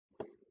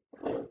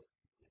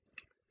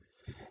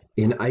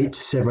In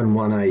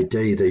 871 AD,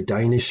 the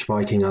Danish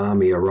Viking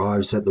army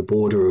arrives at the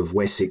border of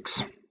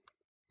Wessex,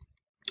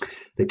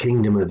 the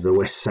kingdom of the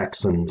West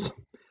Saxons,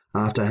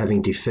 after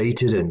having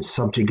defeated and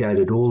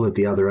subjugated all of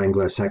the other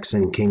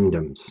Anglo-Saxon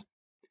kingdoms.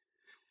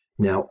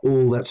 Now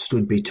all that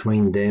stood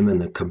between them and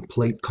the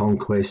complete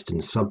conquest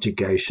and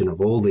subjugation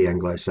of all the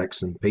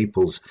Anglo-Saxon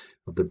peoples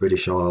of the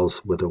British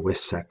Isles were the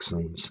West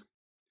Saxons.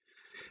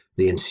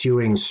 The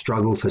ensuing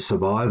struggle for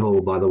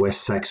survival by the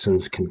West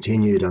Saxons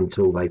continued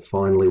until they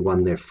finally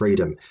won their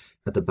freedom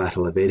at the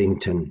Battle of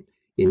Edington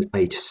in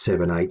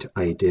 878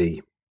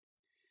 AD.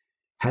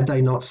 Had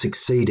they not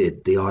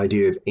succeeded, the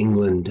idea of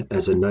England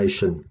as a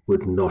nation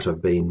would not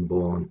have been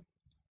born.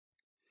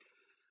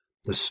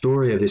 The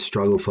story of this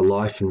struggle for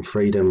life and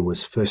freedom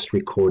was first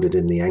recorded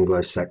in the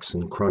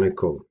Anglo-Saxon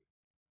Chronicle.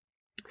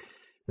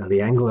 Now,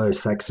 the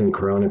Anglo-Saxon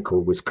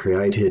Chronicle was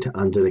created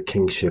under the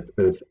kingship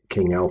of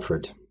King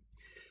Alfred,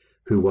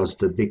 who was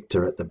the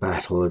victor at the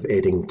Battle of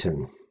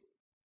Edington.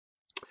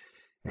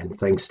 And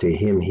thanks to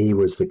him, he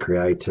was the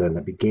creator and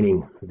the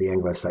beginning of the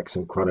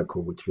Anglo-Saxon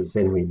Chronicle, which was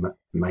then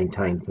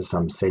maintained for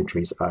some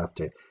centuries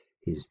after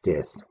his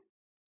death.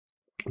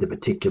 The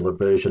particular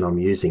version I'm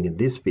using in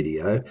this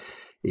video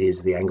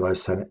is the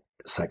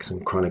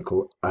Anglo-Saxon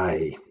Chronicle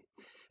A.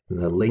 And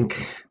the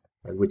link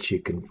at which you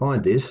can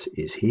find this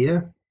is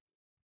here,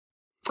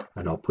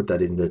 and I'll put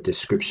that in the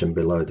description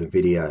below the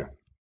video.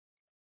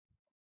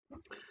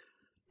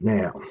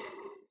 Now,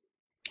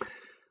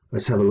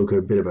 let's have a look at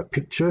a bit of a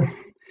picture.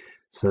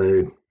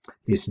 So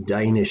this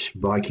Danish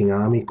Viking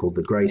army, called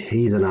the Great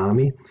Heathen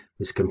Army,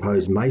 was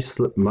composed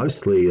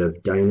mostly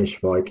of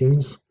Danish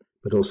Vikings,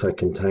 but also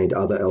contained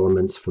other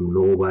elements from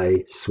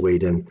Norway,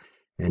 Sweden,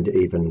 and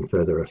even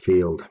further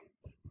afield.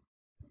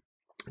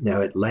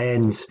 Now it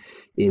lands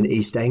in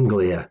East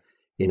Anglia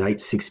in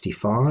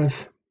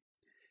 865,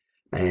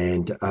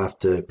 and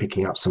after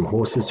picking up some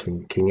horses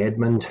from King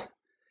Edmund,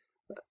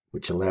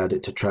 which allowed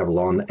it to travel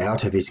on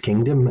out of his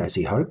kingdom as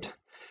he hoped,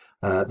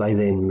 they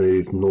then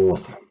moved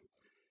north.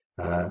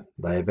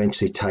 They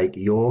eventually take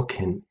York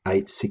in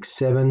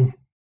 867,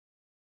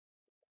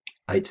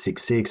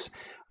 866.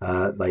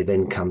 They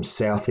then come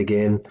south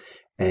again,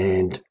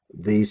 and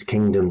these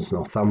kingdoms,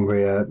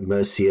 Northumbria,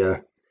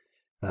 Mercia,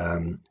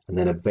 and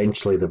then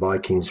eventually the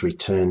Vikings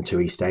return to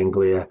East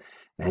Anglia,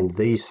 and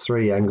these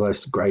three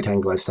great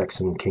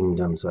Anglo-Saxon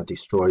kingdoms are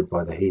destroyed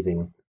by the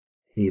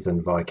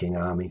heathen Viking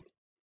army.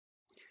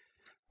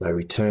 They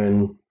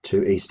return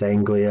to East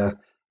Anglia,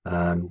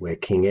 where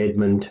King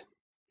Edmund,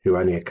 who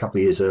only a couple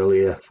of years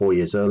earlier, 4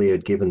 years earlier,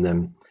 had given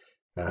them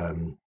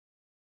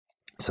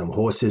some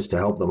horses to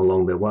help them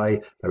along their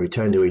way. They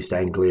return to East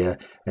Anglia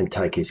and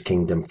take his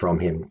kingdom from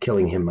him,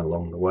 killing him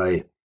along the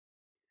way.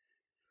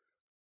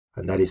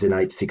 And that is in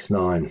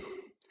 869.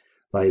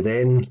 They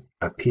then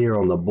appear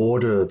on the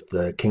border of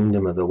the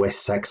kingdom of the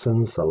West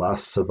Saxons, the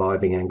last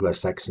surviving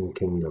Anglo-Saxon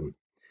kingdom,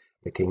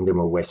 the kingdom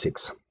of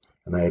Wessex.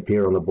 And they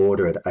appear on the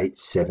border at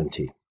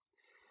 870.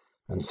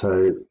 And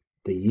so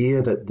the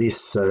year that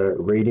this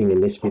reading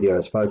in this video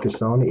is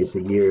focused on is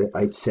the year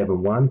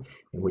 871,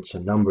 in which a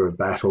number of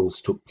battles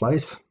took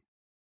place,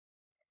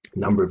 a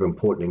number of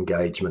important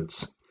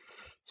engagements.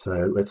 So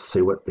let's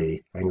see what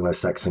the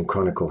Anglo-Saxon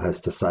Chronicle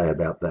has to say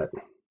about that.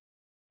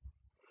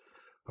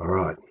 All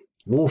right,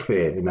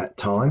 warfare in that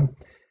time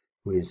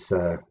was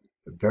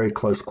very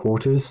close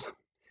quarters.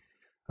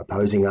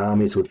 Opposing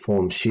armies would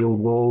form shield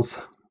walls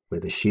where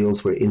the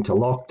shields were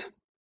interlocked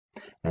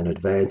and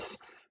advance,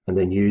 and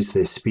then use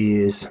their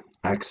spears,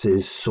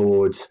 axes,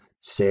 swords,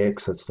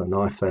 seax, that's the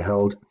knife they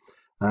held,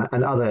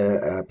 and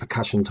other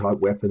percussion type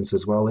weapons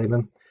as well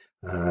even.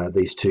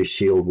 These two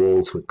shield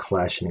walls would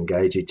clash and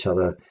engage each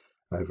other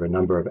over a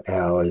number of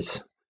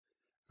hours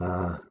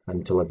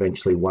until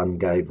eventually one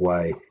gave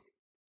way.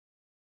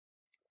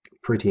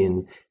 Pretty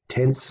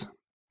intense,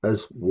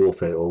 as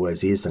warfare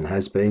always is and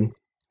has been.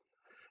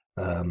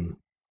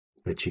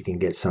 But you can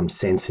get some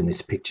sense in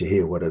this picture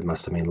here what it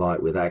must have been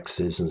like with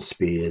axes and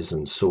spears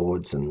and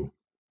swords and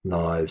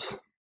knives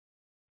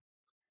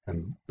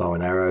and bow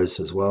and arrows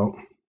as well.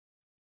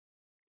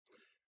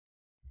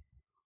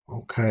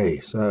 Okay,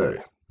 so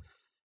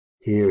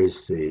here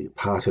is the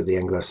part of the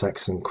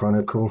Anglo-Saxon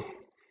Chronicle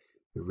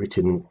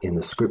written in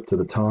the script of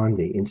the time,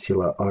 the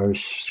insular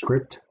Irish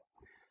script.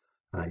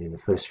 And in the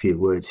first few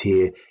words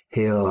here,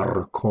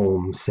 Her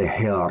kom se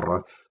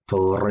her to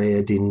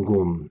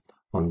redingum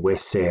on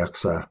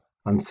Wessex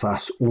and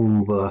thas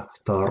umber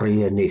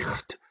tharia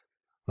nicht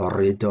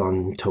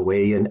redon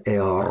toeien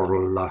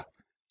erla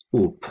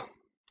up,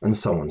 and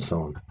so on,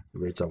 so on. It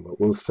reads on, but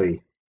we'll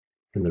see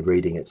in the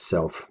reading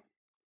itself.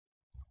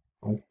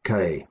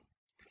 Okay.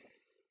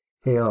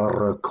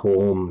 Her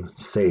kom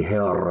se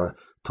her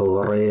to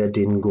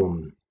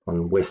redingum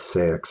on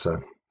Wessex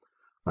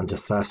and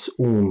thas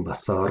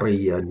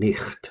tharia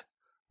nicht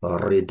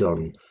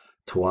redon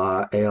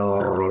toa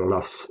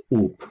erlas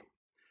up.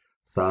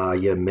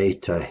 Thaie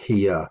meta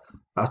hier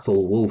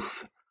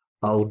Athelwulf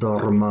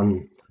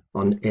alderman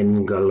on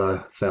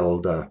Engela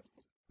velda,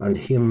 and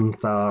him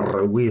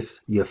thar with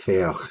je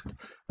vecht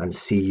and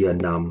see je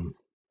nam.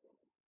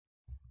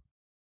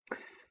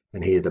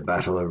 And here the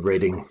Battle of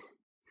Reading,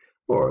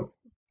 or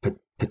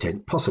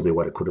possibly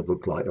what it could have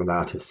looked like, an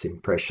artist's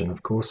impression,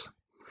 of course.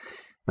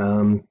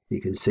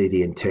 You can see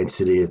the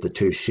intensity of the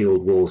two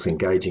shield walls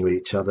engaging with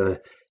each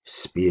other,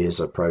 spears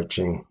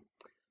approaching,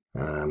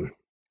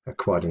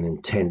 quite an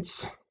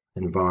intense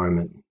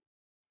environment,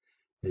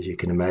 as you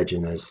can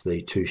imagine, as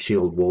the two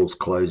shield walls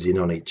close in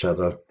on each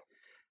other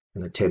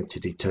and attempt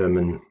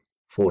to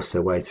force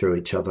their way through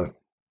each other.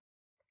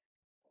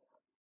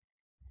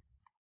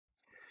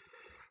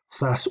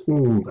 Thus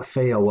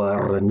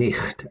fewer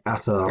nicht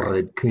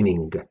Athelred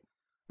König,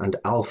 and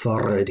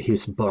Alfred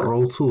his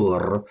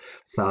brothur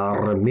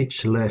thar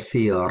Michle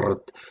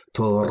feared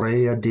to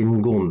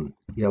Edington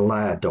je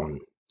ladon,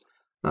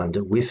 and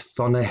with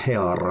thon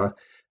her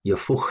je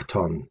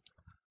fuchton,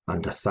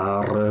 and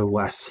thar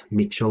was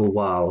Michel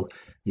wal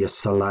je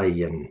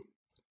salayen,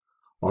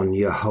 on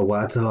je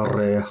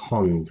hawadre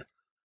hond,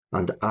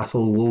 and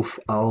Athelwulf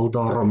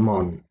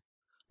Aldormon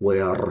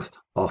were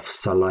of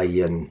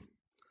salayen,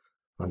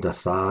 and the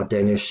thar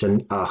Danish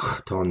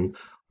achton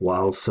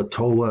while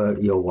Satoa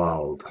je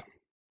wald.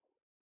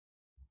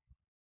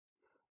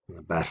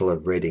 The Battle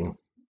of Reading.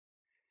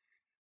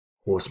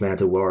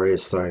 Horse-mounted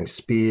warriors throwing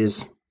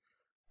spears,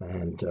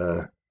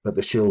 but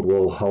the shield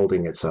wall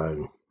holding its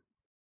own.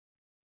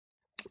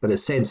 But a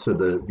sense of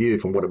the view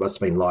from what it must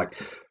have been like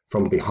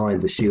from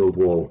behind the shield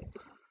wall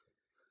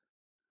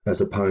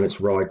as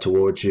opponents ride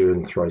towards you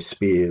and throw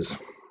spears.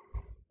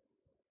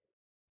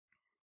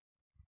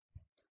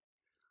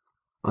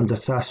 And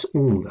thus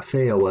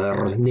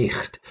fewer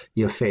nicht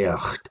je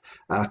vecht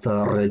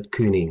Athelred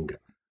König,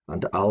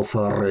 and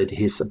Alfred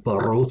his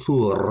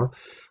brothur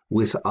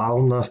with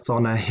alna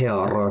thona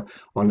her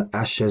on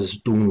ashes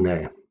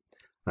dune,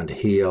 and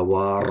here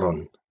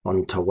waren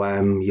on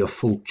tawam je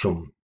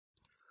fulchum,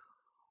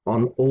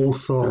 on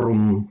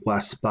Othorum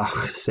was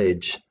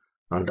bachsej,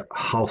 and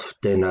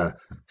halfdena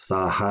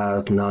tha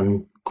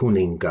hadnan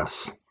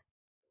kuningas.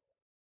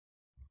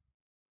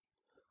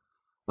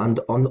 And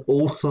on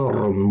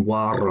Othorum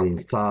waren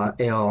tha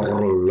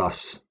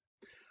earlas,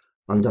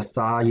 and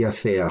tha je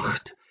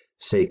vecht,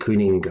 se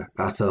König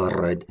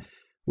Athelred,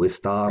 with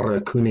thar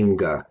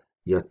Köninga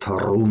je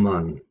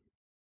Taruman,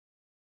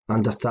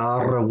 and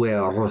thar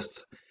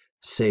werth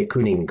se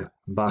König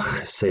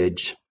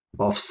bachsej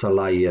of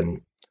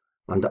Salayen,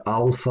 and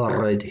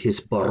Alfred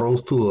his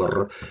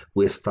brothur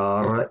with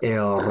thar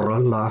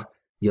earla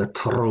je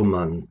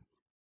Taruman.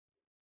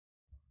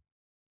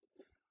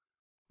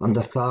 And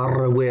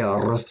thar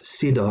werth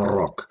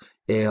Sidorok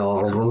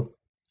earl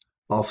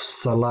of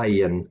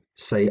Salayen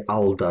se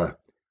Alda,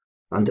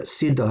 and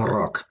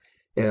Sidorok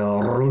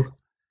earl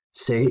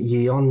se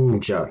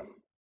Ionja,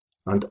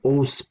 and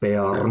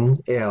Osbern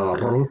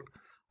earl,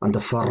 and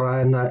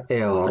Farana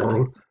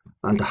earl,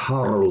 and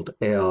Harold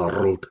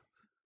earl,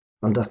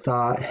 and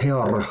tha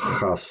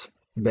Herchas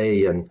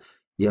beien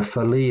je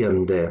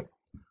Faliende,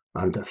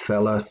 and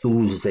Fella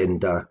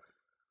Thusenda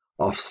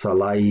of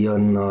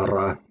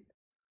Salayenra,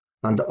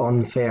 and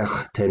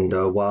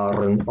onvechtende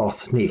waren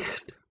oth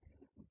nicht.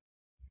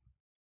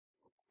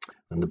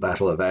 And the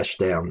Battle of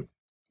Ashdown,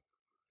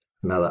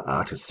 another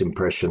artist's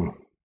impression.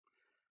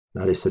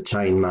 Notice the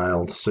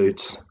chainmail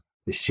suits,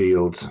 the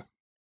shields,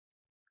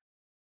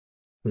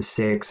 the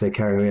sex they're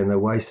carrying around their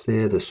waist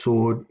there, the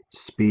sword,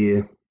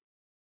 spear,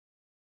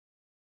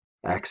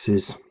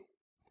 axes,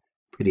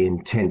 pretty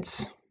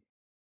intense.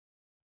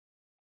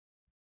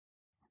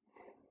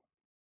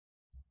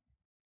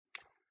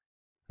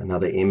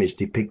 Another image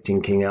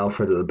depicting King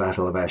Alfred at the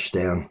Battle of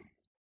Ashdown.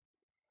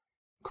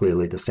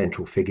 Clearly the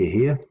central figure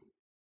here.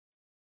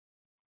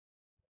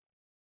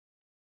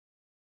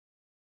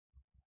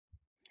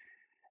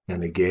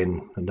 And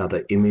again,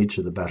 another image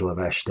of the Battle of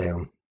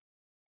Ashdown.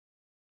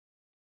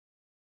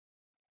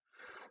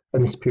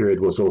 And this period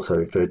was also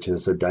referred to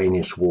as the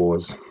Danish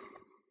Wars,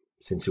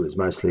 since it was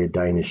mostly a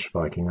Danish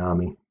Viking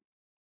army.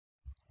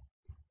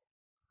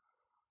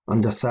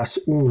 And thus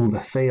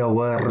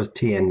fewer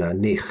tiene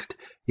nicht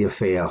je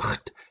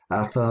vecht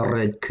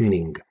Athelred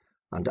König,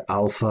 and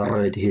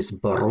Alfred his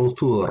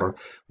brothur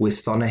with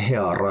thon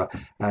her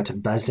at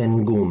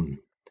Basengum,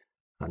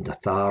 and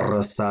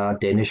thar tha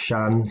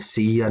Danishan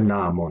sia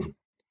namon,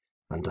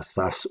 and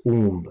thus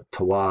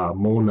twa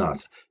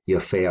monath je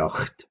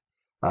vecht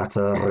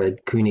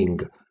Athelred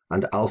König,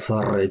 and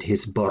Alfred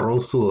his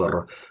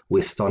brothur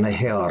with thon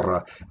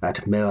her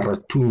at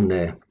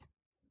Mertune.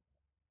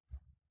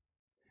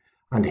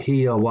 And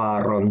here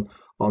waren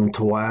on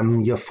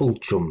toam je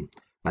fulchum,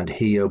 and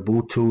here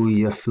butu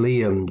je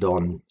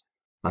fliemdon,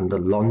 and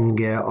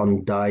longe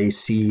on die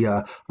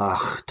sia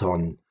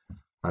achton,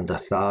 and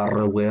thar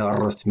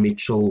werth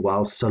Mitchell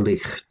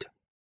walselicht.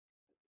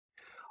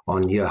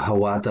 On je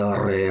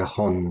hawadare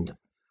hond,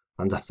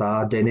 and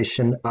thar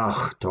Danishen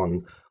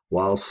achton,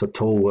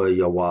 walsatowe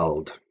je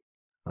wald,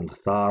 and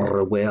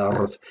thar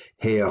werth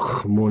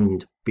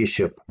Heermund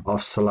bishop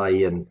of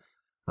Slayen,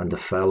 and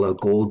felle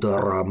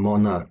Godera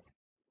monna.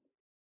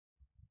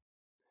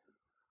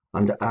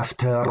 And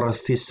after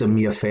thism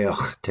je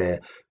vechte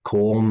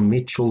kom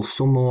Mitchell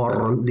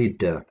sumor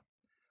lidde,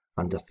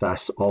 and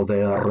thus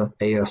over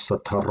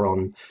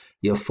Eosatron,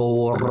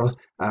 Yafor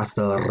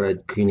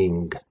Athared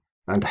Kuning,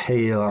 and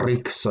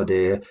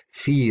Heerixode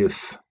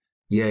Fief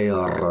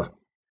Year,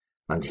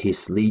 and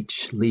his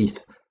leech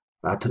Leith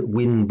at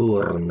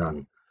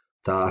Winburnan,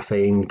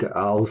 Thafeng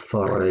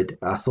Alfred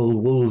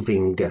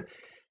Athelwulving,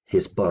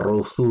 his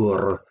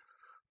Barothur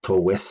to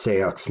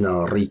Wessex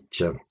na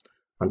Reach,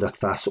 and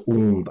thus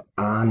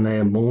Ane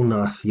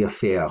Monath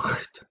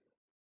Yefercht.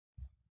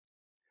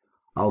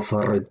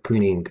 Alfred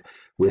Kuning,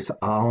 with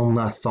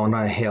Alna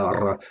Thona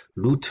Herre,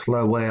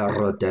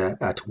 Lutlawerde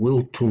at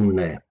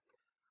Wiltune,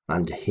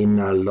 and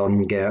Hinna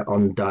Longe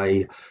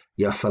Ondai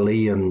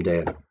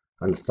Jafaliumde,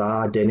 and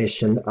Tha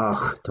Denischen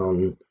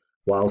Achton,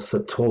 while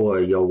Sator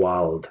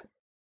Jawald,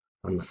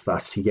 and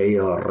thus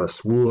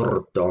Jeeres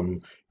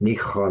Woerdon,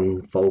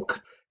 Nichon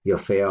Volk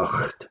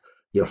Jefercht,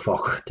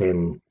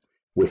 Jefochten,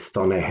 with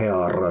Thona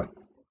Herre.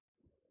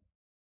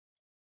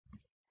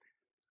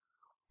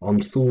 On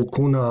thu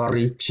kuna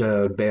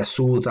riche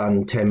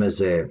besudan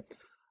temese,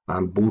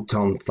 and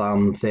buton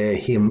tham the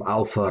him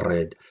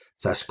Alfred,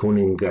 thas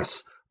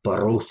kuningas,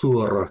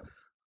 barothur,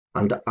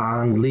 and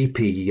an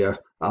lipi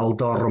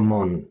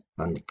aldormon,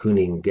 and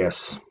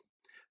kuningas.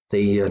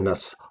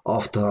 Theanas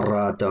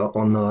ofterada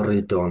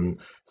honoridon,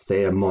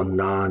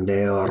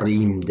 themonane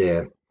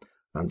rimde,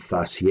 and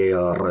thas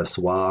jeres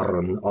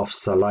waren of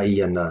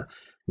Salayana,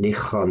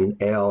 nichon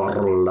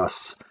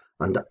erlas,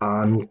 and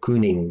an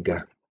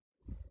kuning.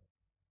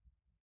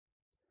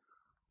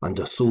 And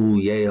thu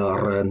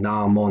year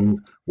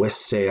namon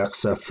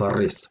Wessex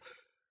Ferith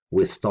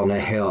with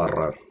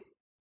Donaher.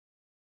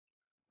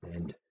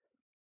 And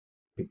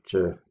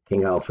picture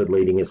King Alfred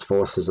leading his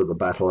forces at the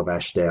Battle of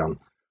Ashdown,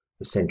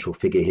 the central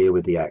figure here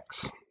with the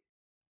axe.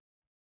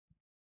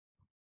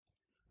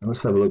 Now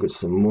let's have a look at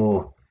some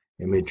more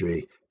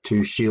imagery.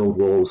 Two shield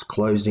walls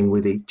closing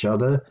with each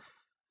other,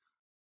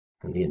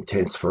 and the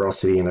intense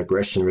ferocity and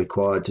aggression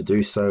required to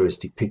do so is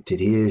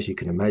depicted here, as you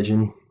can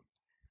imagine.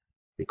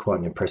 Be quite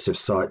an impressive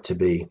sight to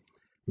be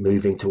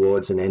moving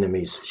towards an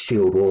enemy's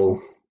shield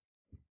wall.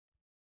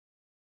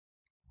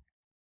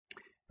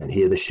 And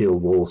here the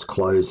shield walls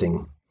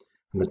closing,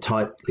 and the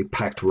tightly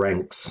packed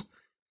ranks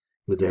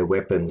with their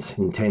weapons,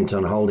 intent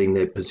on holding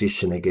their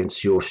position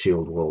against your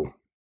shield wall.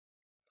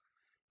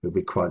 It would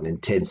be quite an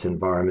intense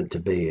environment to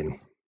be in.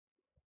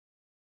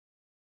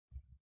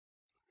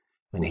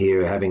 And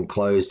here, having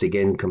closed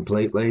again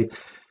completely,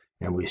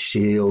 and with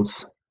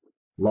shields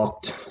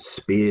locked,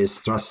 spears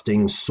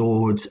thrusting,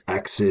 swords,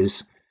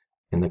 axes,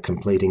 in a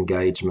complete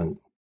engagement.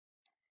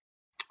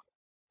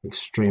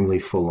 Extremely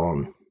full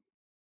on.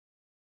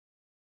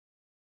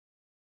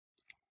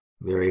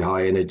 Very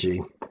high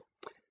energy,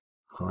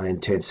 high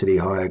intensity,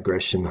 high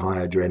aggression,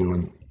 high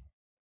adrenaline.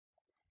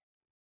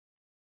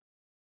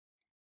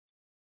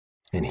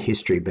 And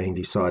history being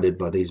decided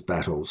by these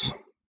battles.